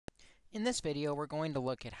In this video, we're going to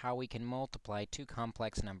look at how we can multiply two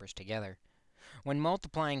complex numbers together. When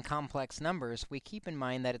multiplying complex numbers, we keep in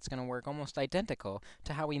mind that it's going to work almost identical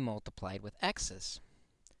to how we multiplied with x's.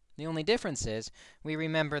 The only difference is we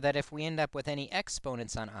remember that if we end up with any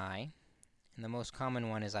exponents on I, and the most common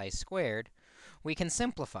one is I squared, we can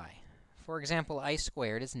simplify. For example, I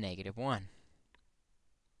squared is -1.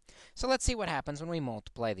 So let's see what happens when we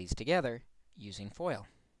multiply these together using FOIL.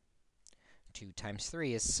 2 times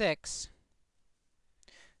 3 is 6.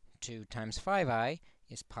 2 times 5i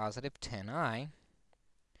is positive 10i.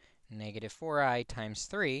 Negative 4i times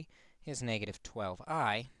 3 is negative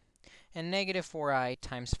 12i. And negative 4i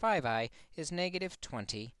times 5i is negative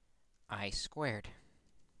 20i squared.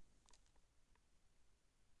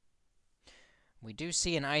 We do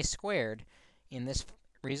see an I squared in this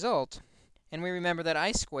result, and we remember that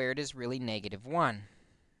I squared is really -1.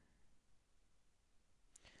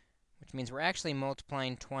 Which means we're actually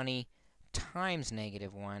multiplying 20 times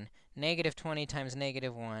 -1. Negative 20 times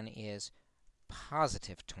 -1 is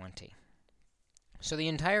positive 20. So the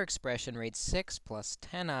entire expression reads 6 plus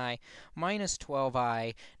 10i minus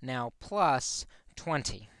 12i, now plus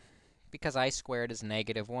 20, because I squared is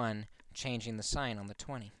 -1, changing the sign on the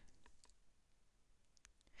 20.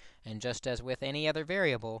 And just as with any other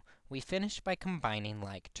variable, we finish by combining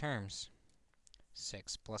like terms.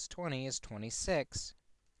 6 plus 20 is 26.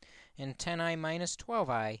 And 10i minus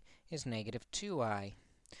 12i is -2i.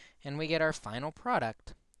 And we get our final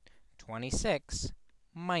product, 26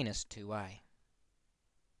 minus 2i.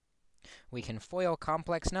 We can FOIL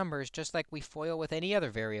complex numbers just like we FOIL with any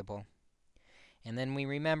other variable. And then we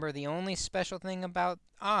remember the only special thing about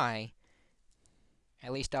I,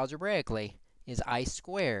 at least algebraically, is I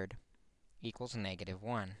squared equals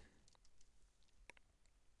 -1.